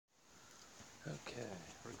Okay,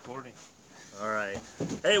 recording. All right.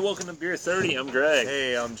 Hey, welcome to Beer 30. I'm Greg.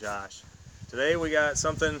 Hey, I'm Josh. Today we got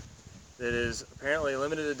something that is apparently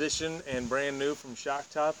limited edition and brand new from Shock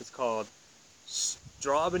Top. It's called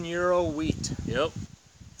Strawbanero Wheat. Yep.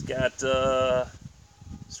 It's got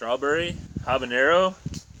strawberry, habanero,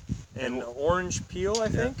 And orange peel, I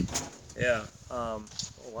think. yeah. Oh,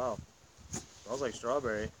 wow. Smells like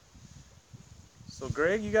strawberry. So,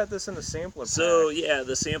 Greg, you got this in the sampler pack. So, yeah,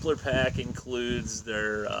 the sampler pack includes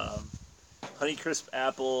their Honeycrisp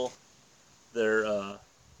apple, their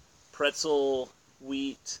pretzel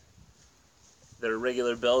wheat, their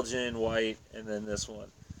regular Belgian white, and then this one.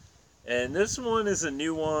 And this one is a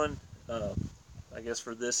new one, I guess,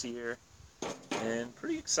 for this year. And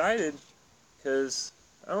pretty excited because,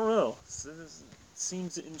 I don't know, this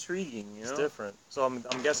seems intriguing, you know? It's different. So, I'm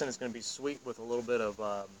guessing it's going to be sweet with a little bit of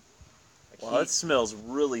Wow, heat. it smells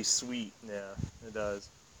really sweet. Yeah, it does.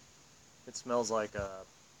 It smells like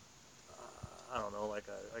I don't know, like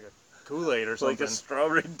a Kool-Aid or something. Like a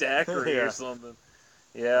strawberry daiquiri Yeah. or something.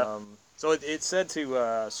 Yeah. So it said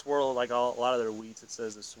to swirl, like a lot of their wheats, it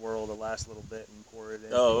says to swirl the last little bit and pour it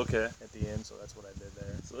in Okay. at the end, so that's what I did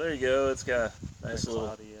there. So there you go. It's got a nice Kinda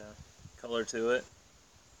little cloudy, color to it.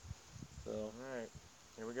 So Alright,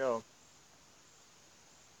 here we go.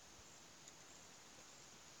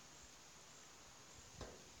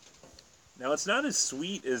 now it's not as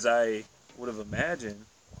sweet as I would have imagined.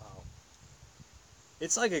 Wow.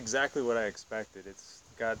 It's like exactly what I expected. It's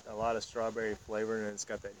got a lot of strawberry flavor, and it's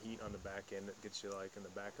got that heat on the back end that gets you like in the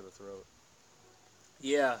back of the throat.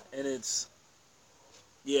 Yeah, and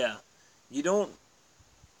you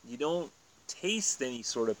don't taste any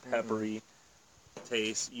sort of peppery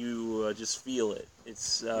taste. You just feel it.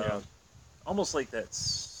 It's almost like that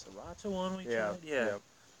sriracha one we tried. Yeah.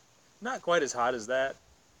 Not quite as hot as that,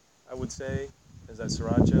 I would say, as that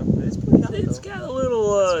sriracha, but it's pretty hot, It's though. got a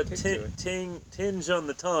little It's a kick to tinge on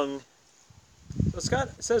the tongue. So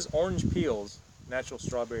it says orange peels, natural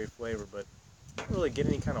strawberry flavor, but I don't really get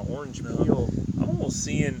any kind of orange peel. I'm almost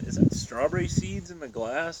seeing, is that strawberry seeds in the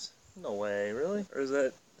glass? No way, really? Or is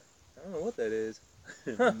that, I don't know what that is.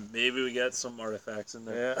 maybe we got some artifacts in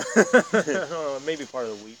there. Yeah. I don't know, maybe part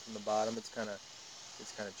of the wheat from the bottom. It's kind of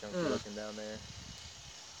chunky looking down there.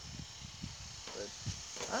 But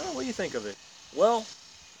I don't know, what do you think of it? Well,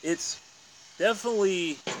 it's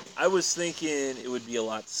definitely, I was thinking it would be a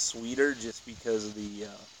lot sweeter just because of the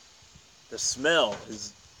smell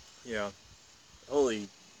is,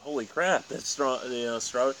 holy crap, that's strong,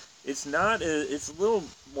 strawberry. It's not, it's a little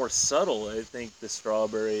more subtle, I think, the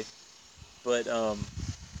strawberry, but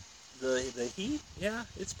the heat, yeah,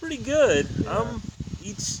 it's pretty good. Yeah.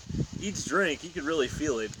 Each drink, you could really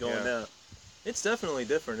feel it going down. It's definitely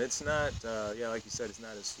different. It's not, like you said, it's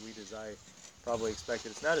not as sweet as I probably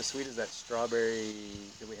expected. It's not as sweet as that strawberry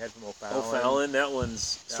that we had from O'Fallon. O'Fallon, that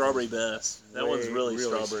one's strawberry best. That one's really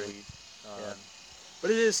strawberry. Sweet.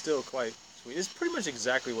 But it is still quite sweet. It's pretty much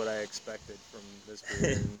exactly what I expected from this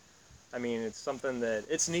beer. And, I mean, it's something that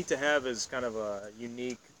it's neat to have as kind of a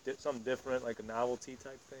unique, something different, like a novelty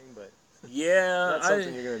type thing. But yeah, not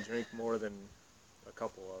something you're gonna drink more than a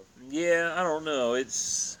couple of. Yeah, I don't know.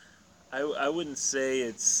 I wouldn't say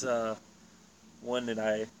it's one that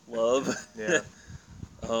I love. Yeah.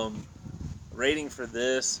 Rating for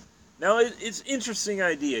this. Now it's interesting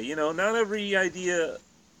idea. Not every idea.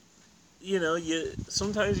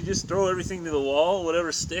 Sometimes you just throw everything to the wall.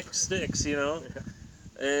 Whatever sticks. Yeah.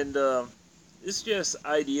 And this just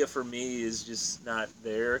idea for me is just not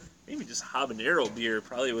there. Maybe just habanero beer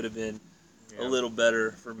probably would have been a little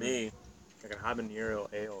better for me. Like a habanero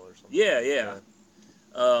ale or something. Yeah.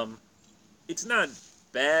 It's not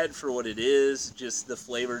bad for what it is, just the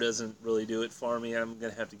flavor doesn't really do it for me. I'm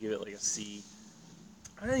going to have to give it like a C.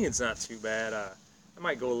 I think it's not too bad. I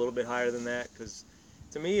might go a little bit higher than that because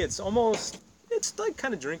to me it's like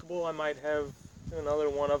kind of drinkable. I might have another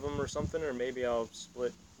one of them or something, or maybe I'll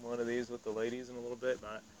split one of these with the ladies in a little bit.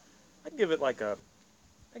 But I'd give it like a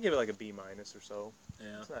B- or so.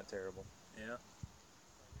 Yeah. It's not terrible. Yeah.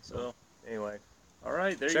 So, anyway. All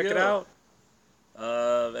right, there you go. Check it out.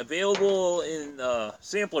 Available in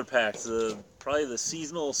sampler packs, probably the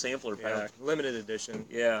seasonal sampler pack. Limited edition.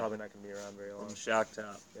 Yeah. Probably not going to be around very long. From Shock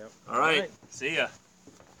Top. Yep. All right. See ya.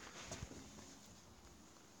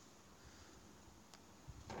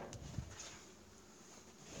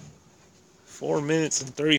 4 minutes and 30